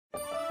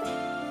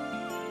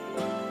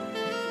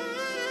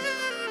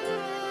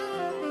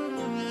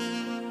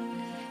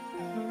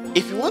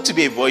If you want to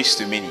be a voice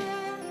to many,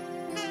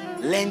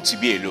 learn to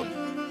be alone.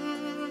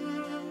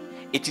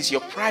 It is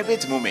your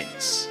private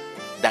moments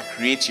that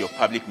create your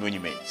public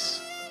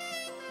monuments.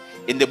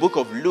 In the book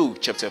of Luke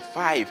chapter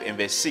 5 and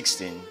verse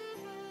 16,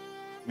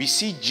 we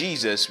see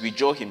Jesus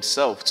withdraw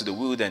himself to the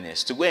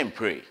wilderness to go and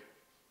pray.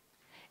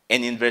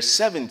 And in verse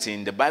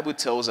 17, the Bible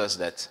tells us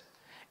that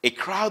a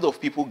crowd of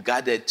people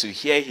gathered to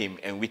hear him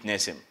and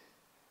witness him.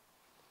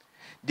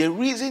 The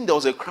reason there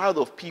was a crowd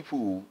of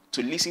people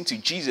to listen to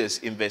Jesus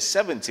in verse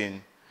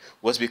 17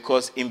 was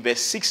because in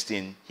verse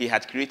 16, he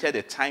had created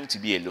a time to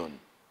be alone,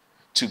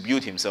 to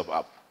build himself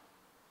up.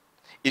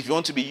 If you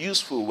want to be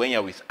useful when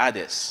you're with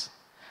others,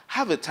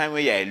 have a time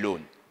where you're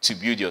alone to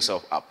build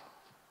yourself up.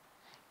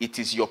 It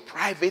is your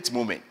private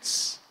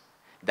moments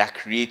that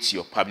create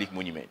your public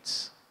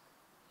monuments.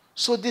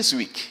 So this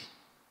week,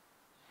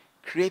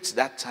 create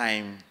that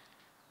time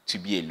to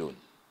be alone.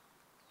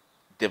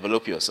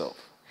 Develop yourself.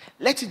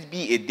 Let it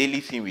be a daily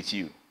thing with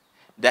you,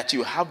 that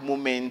you have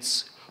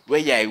moments where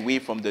you're away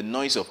from the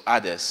noise of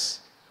others,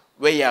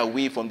 where you're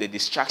away from the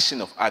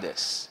distraction of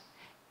others,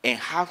 and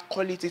have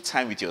quality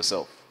time with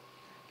yourself.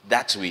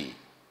 That way,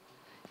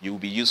 you will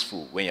be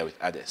useful when you're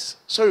with others.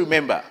 So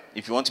remember,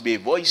 if you want to be a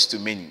voice to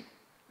many,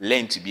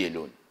 learn to be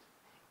alone.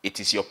 It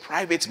is your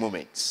private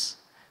moments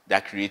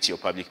that create your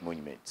public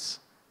monuments.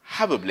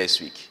 Have a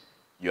blessed week.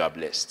 You are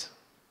blessed.